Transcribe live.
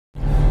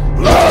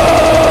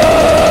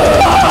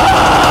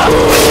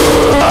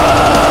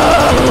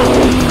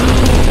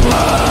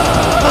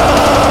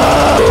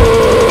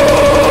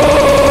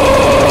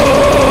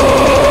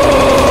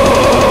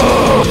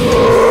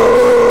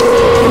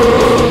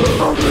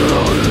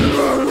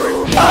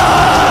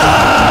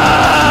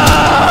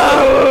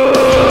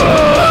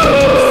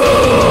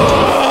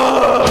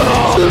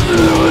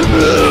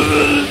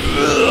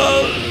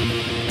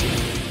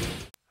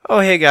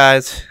Hey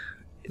guys,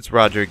 it's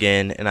Roger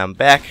again, and I'm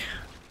back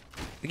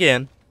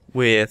again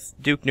with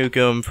Duke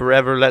Nukem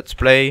Forever Let's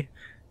Play.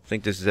 I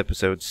think this is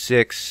episode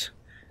 6.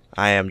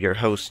 I am your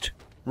host,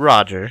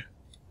 Roger,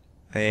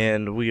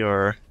 and we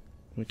are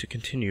going to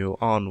continue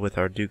on with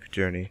our Duke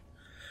journey.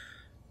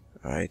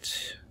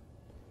 Alright,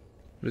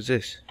 what is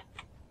this?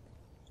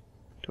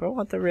 Do I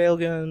want the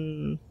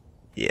railgun?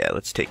 Yeah,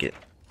 let's take it.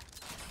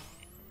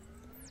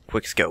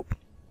 Quick scope.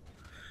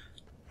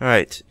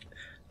 Alright.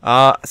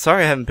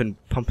 Sorry I haven't been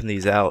pumping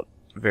these out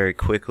very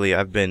quickly.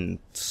 I've been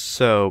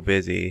so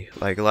busy.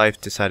 Like, life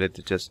decided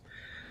to just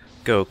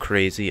go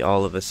crazy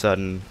all of a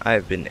sudden.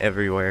 I've been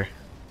everywhere.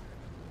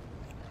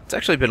 It's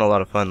actually been a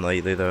lot of fun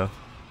lately, though.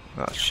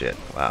 Oh, shit.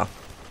 Wow.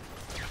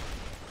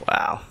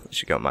 Wow. I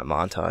should go in my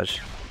montage.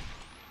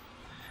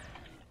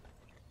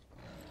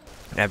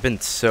 I've been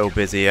so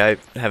busy. I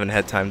haven't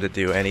had time to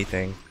do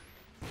anything.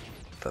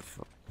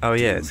 Oh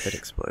yeah, his head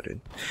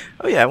exploded.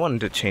 Oh yeah, I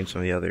wanted to change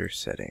some of the other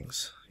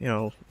settings. You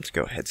know, let's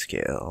go head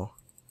scale.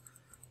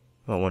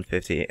 Well,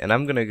 150. And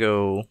I'm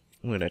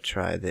gonna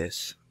try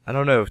this. I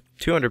don't know if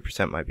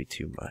 200% might be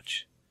too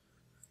much.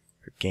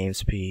 For game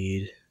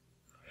speed.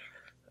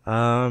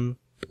 Let's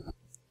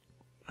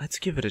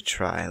give it a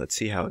try. Let's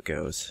see how it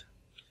goes.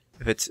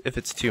 If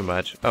it's too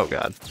much. Oh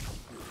god.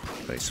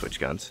 Let me switch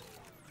guns.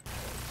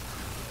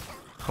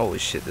 Holy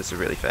shit, this is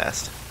really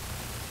fast.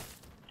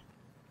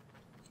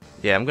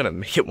 Yeah, I'm gonna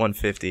make it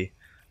 150.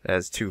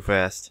 That's too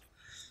fast.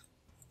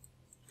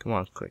 Come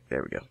on, click.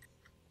 There we go.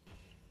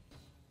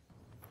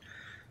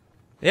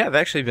 Yeah, I've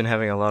actually been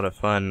having a lot of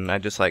fun. I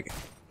just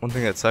one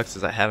thing that sucks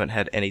is I haven't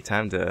had any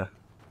time to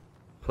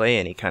play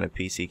any kind of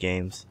PC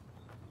games.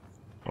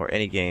 Or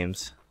any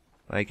games.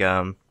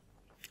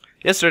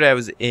 Yesterday I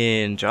was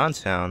in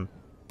Johnstown.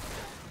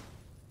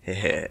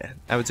 I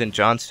was in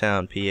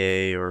Johnstown,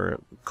 PA, or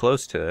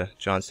close to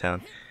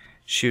Johnstown,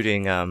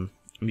 shooting,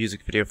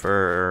 music video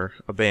for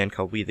a band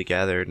called We the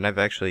Gathered, and I've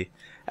actually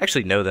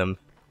know them.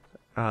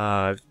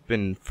 I've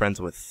been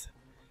friends with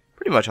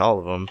pretty much all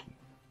of them.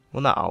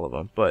 Well, not all of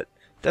them, but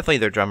definitely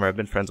their drummer. I've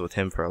been friends with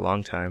him for a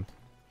long time.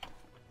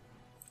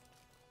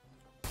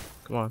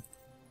 Come on.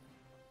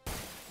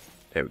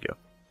 There we go.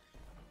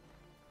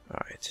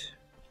 Alright.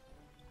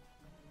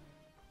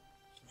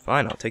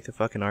 Fine, I'll take the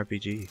fucking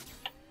RPG.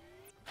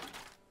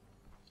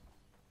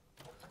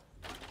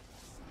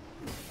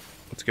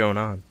 What's going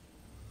on?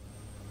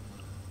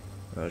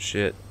 Oh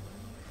shit.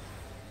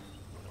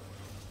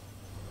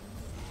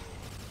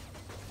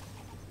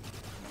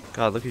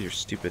 God, look at your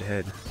stupid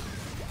head.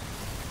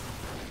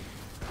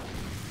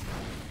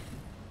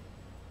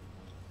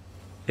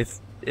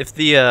 If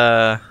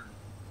the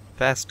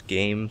fast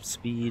game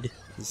speed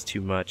is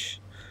too much,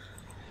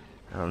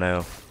 I don't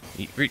know.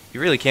 You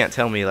really can't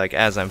tell me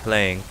as I'm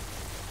playing,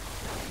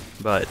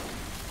 but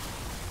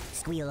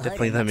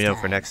definitely let me know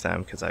for next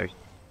time, because I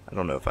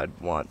don't know if I'd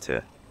want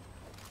to.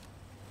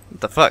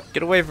 What the fuck?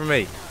 Get away from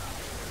me!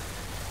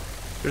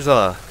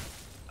 I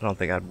don't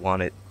think I'd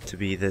want it to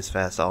be this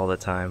fast all the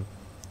time.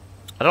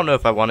 I don't know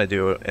if I want to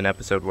do an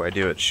episode where I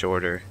do it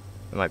shorter.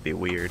 It might be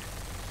weird.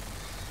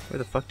 Where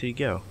the fuck did he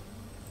go?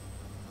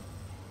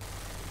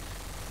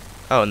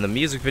 Oh, and the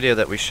music video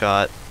that we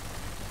shot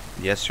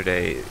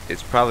yesterday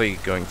is probably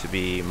going to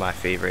be my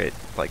favorite.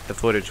 The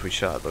footage we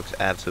shot looks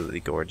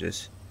absolutely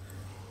gorgeous.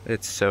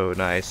 It's so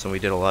nice, and we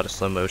did a lot of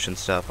slow motion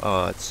stuff.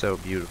 Oh, it's so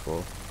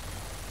beautiful.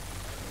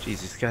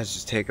 Jeez, these guys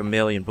just take a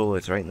million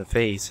bullets right in the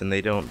face and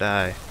they don't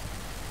die.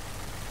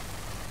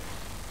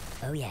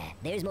 Oh yeah,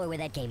 there's more where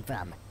that came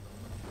from.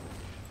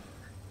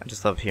 I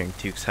just love hearing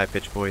Duke's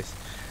high-pitched voice.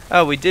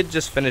 Oh, we did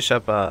just finish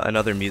up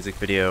another music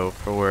video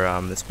for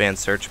this band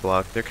Search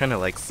Block. They're kind of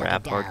like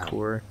rap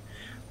hardcore,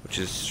 which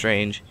is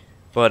strange.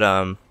 But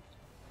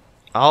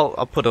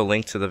I'll put a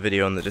link to the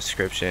video in the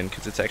description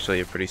because it's actually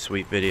a pretty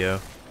sweet video.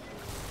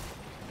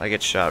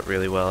 It shot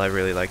really well. I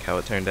really like how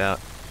it turned out.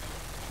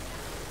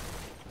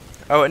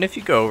 Oh, and if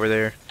you go over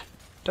there,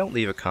 don't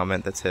leave a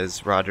comment that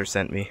says Roger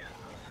sent me.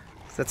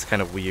 That's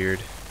kind of weird.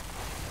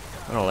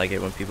 I don't like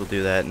it when people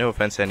do that. No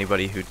offense to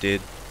anybody who did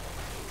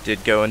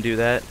go and do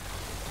that.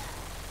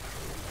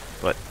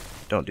 But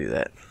don't do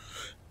that.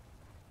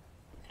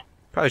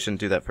 Probably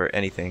shouldn't do that for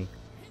anything.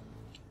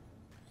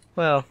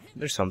 Well,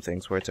 there's some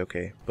things where it's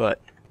okay,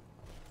 but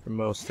for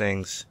most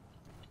things,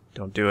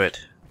 don't do it.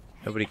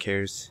 Nobody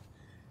cares.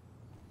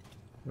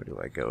 Where do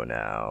I go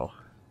now?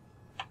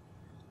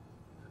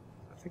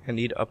 I think I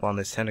need up on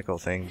this tentacle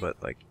thing, but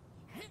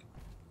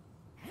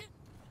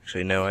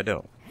actually no, I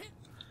don't.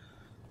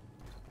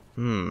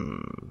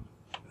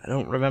 I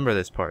don't remember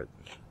this part.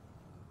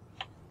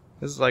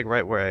 This is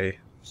right where I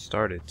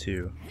started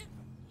too.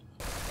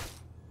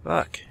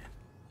 Fuck.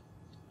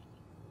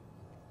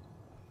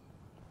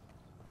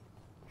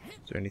 Is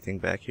there anything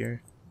back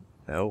here?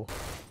 No.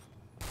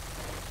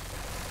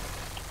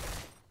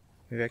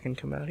 Maybe I can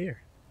come out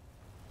here.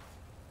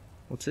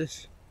 What's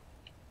this?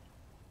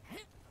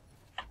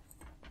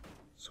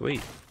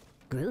 Sweet.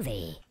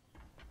 Groovy.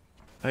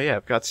 Oh yeah,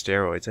 I've got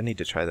steroids. I need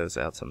to try those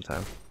out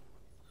sometime.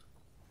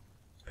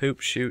 Poop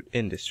Shoot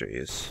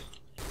Industries.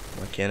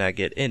 Why can't I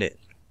get in it?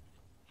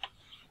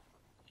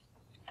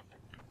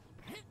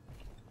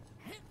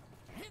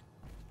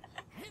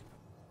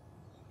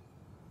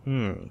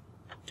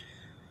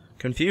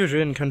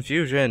 Confusion,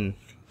 confusion.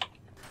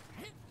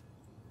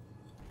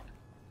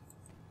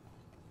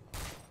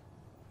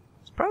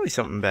 There's probably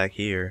something back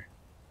here.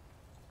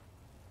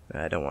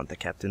 I don't want the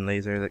Captain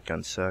Laser. That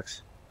gun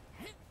sucks.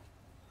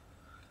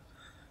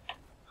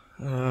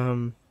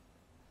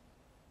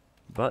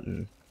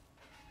 Button.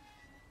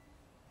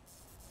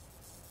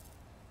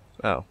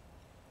 Oh.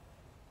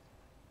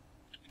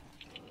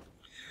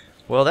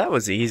 Well, that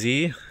was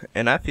easy,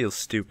 and I feel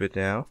stupid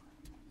now.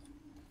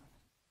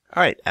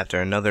 Alright, after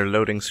another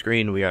loading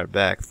screen, we are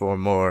back for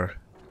more.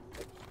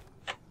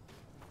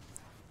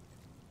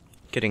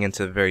 Getting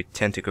into the very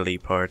tentacly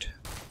part.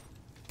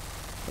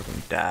 We're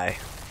gonna die.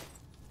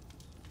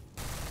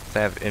 If I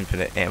have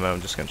infinite ammo,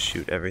 I'm just gonna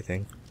shoot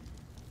everything.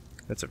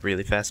 That's a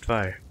really fast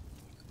fire.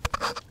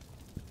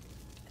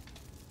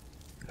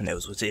 My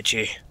nose was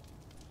itchy.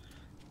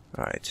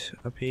 Alright,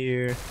 up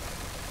here.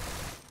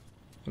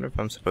 Wonder if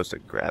I'm supposed to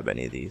grab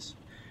any of these.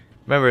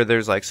 Remember,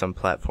 there's like some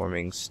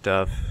platforming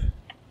stuff.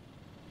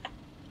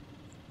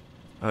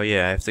 Oh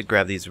yeah, I have to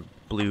grab these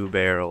blue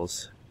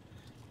barrels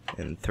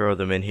and throw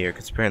them in here,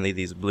 because apparently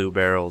these blue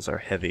barrels are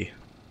heavy.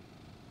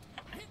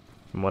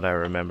 From what I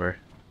remember.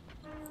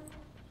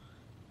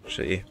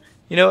 Actually,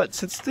 you know what?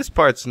 Since this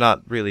part's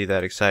not really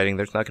that exciting,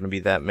 there's not going to be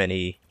that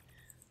many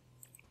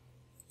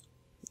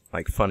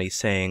like funny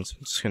sayings.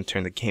 I'm just going to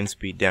turn the game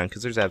speed down,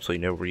 because there's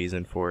absolutely no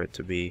reason for it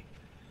to be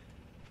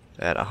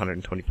at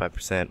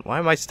 125%. Why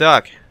am I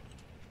stuck?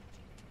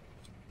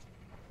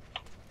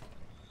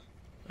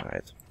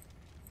 Alright.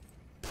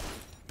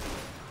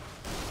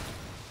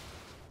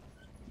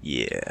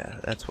 Yeah,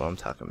 that's what I'm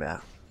talking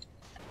about.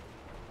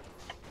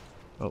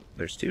 Oh,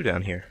 there's two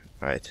down here.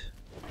 Alright.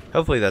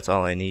 Hopefully that's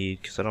all I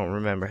need, because I don't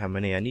remember how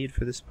many I need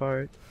for this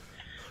part.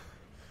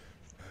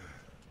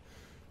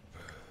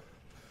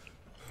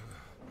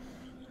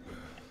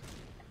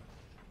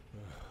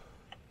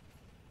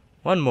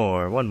 One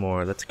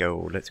more, let's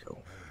go, let's go.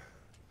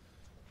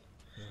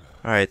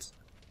 Alright.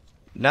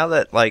 Now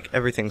that, like,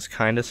 everything's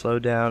kinda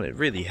slowed down, it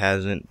really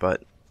hasn't,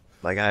 but,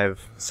 like, I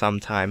have some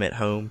time at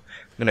home.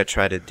 I'm gonna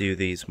try to do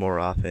these more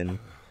often.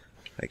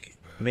 Like,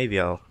 maybe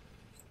I'll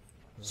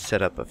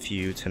set up a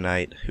few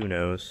tonight, who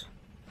knows.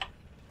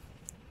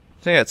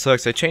 I think that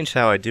sucks. I changed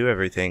how I do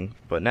everything,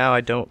 but now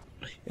I don't.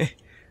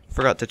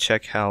 Forgot to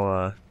check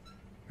how,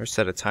 or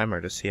set a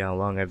timer to see how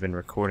long I've been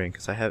recording,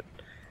 because I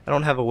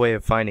don't have a way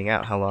of finding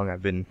out how long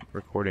I've been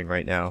recording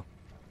right now.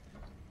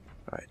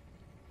 Alright.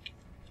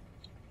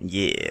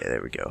 Yeah,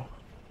 there we go.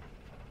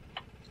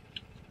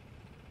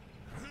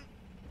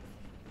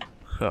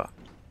 Huh.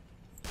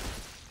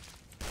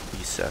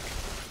 You suck.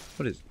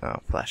 What is... oh,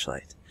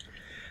 flashlight.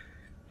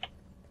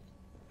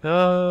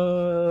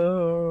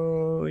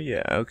 Oh,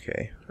 yeah,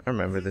 okay. I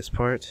remember this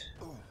part.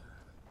 I'm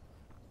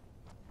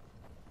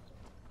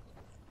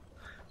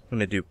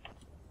gonna do...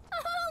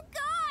 Oh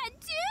God,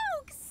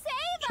 Duke,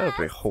 save shut up,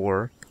 you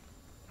whore.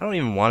 I don't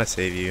even want to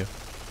save you.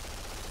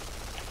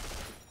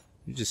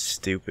 You're just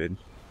stupid.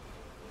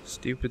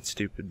 Stupid,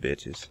 stupid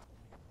bitches.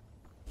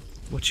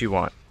 What you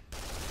want?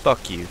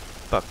 Fuck you.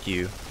 Fuck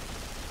you.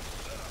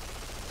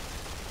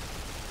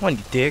 Come on,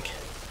 you dick.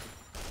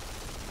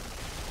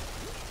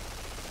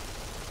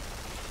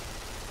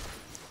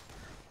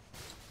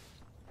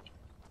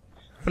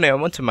 Funny, I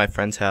went to my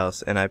friend's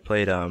house and I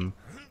played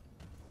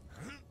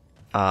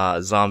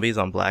Zombies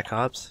on Black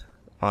Ops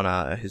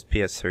on his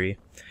PS3,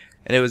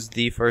 and it was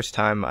the first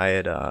time I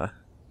had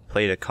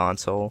played a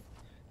console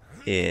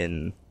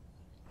in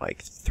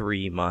like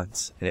 3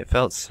 months, and it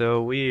felt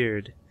so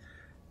weird.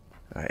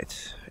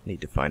 Alright, I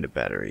need to find a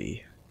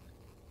battery.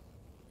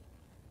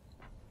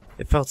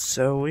 It felt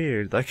so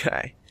weird, like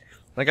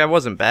I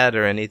wasn't bad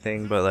or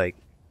anything, but like,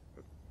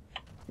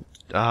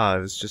 it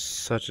was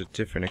just such a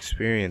different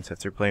experience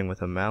after playing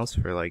with a mouse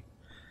for like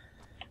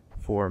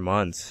 4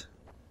 months.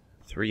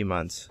 3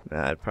 months.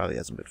 Nah, it probably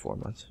hasn't been 4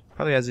 months.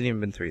 Probably hasn't even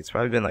been 3. It's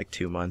probably been like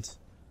 2 months.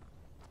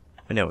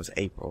 I know it was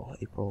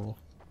April.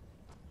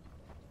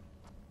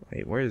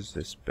 Wait, where is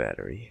this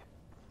battery?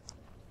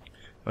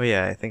 Oh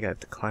yeah, I think I have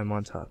to climb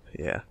on top.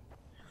 Yeah.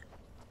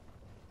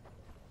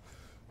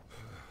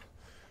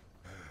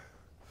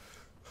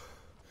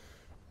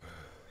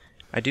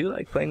 I do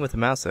like playing with a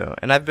mouse though,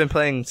 and I've been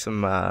playing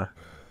some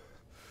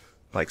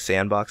like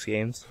sandbox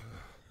games.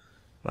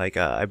 Like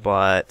I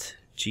bought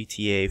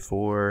GTA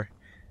 4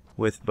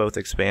 with both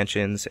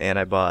expansions, and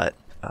I bought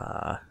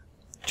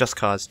Just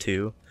Cause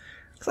 2.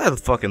 Cause I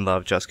fucking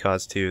love Just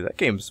Cause 2. That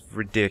game's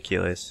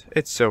ridiculous.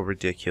 It's so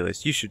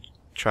ridiculous. You should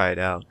try it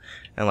out.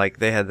 And like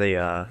they had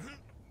the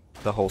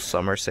whole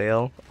summer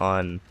sale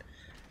on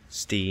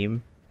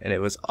Steam, and it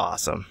was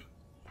awesome.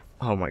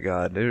 Oh my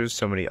god, there's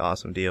so many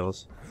awesome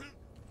deals.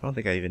 I don't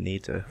think I even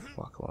need to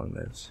walk along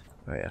those.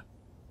 Oh yeah.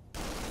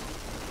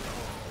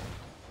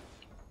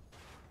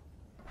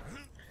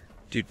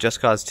 Dude, Just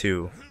Cause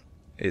 2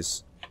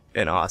 is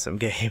an awesome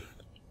game.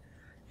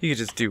 You can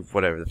just do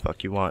whatever the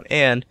fuck you want.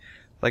 And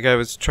like I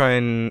was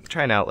trying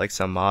out like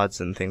some mods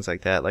and things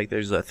like that. Like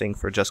there's a thing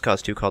for Just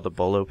Cause 2 called the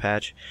Bolo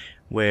Patch,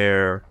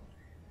 where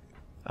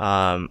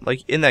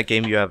Like in that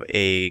game you have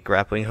a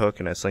grappling hook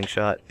and a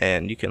slingshot,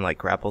 and you can like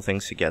grapple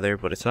things together,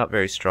 but it's not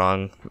very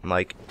strong.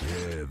 Like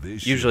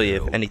usually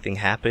if anything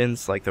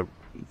happens, like the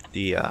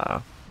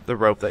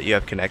rope that you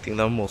have connecting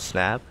them will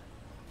snap.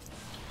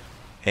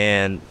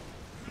 And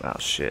oh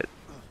shit.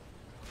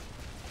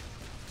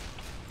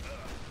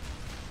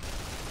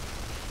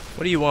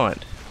 What do you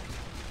want?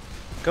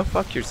 Go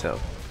fuck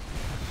yourself.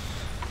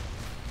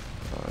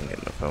 Oh, I'm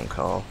getting a phone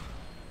call.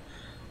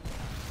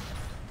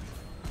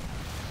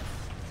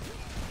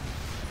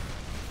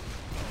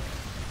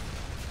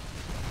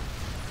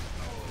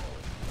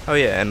 Oh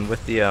yeah, and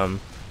with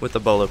the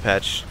bolo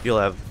patch, you'll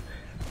have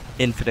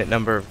infinite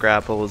number of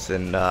grapples,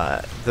 and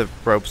the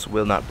ropes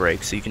will not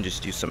break, so you can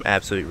just do some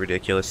absolutely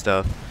ridiculous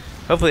stuff.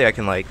 Hopefully I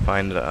can like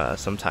find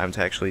some time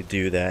to actually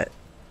do that,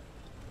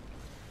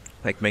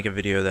 like make a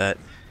video of that.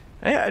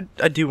 I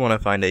do want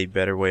to find a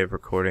better way of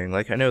recording.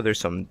 Like I know there's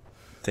some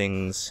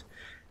things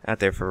out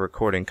there for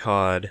recording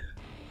COD,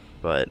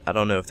 but I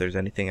don't know if there's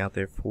anything out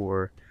there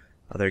for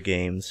other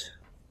games.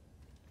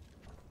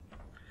 I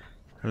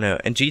don't know.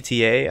 In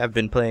GTA, I've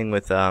been playing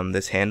with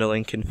this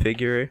handling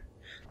configure.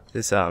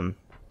 This like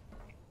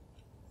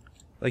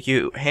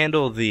you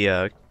handle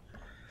the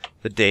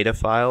data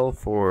file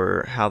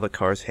for how the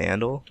cars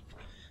handle,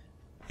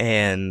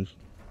 and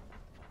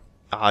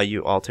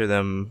you alter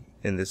them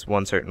in this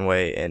one certain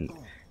way, and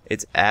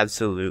it's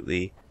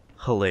absolutely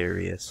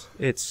hilarious.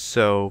 It's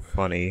so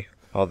funny,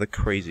 all the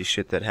crazy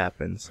shit that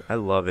happens. I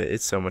love it.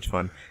 It's so much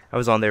fun. I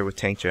was on there with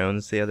Tank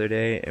Jones the other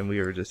day, and we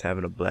were just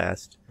having a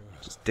blast,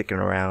 just dicking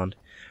around.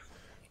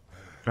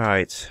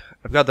 Alright,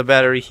 I've got the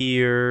battery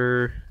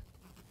here.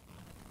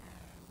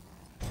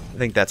 I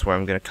think that's where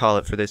I'm going to call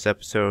it for this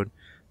episode.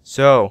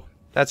 So,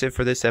 that's it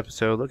for this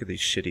episode. Look at these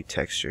shitty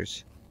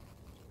textures.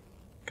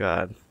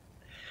 God.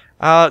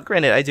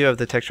 Granted, I do have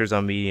the textures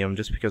on medium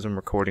just because I'm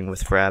recording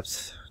with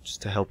Fraps,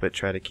 just to help it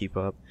try to keep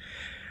up.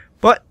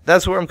 But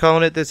that's where I'm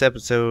calling it this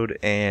episode,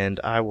 and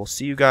I will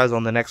see you guys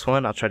on the next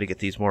one. I'll try to get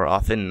these more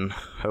often,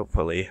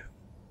 hopefully.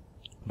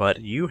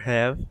 But you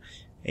have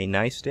a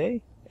nice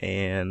day,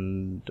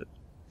 and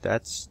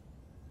that's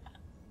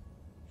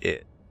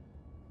it.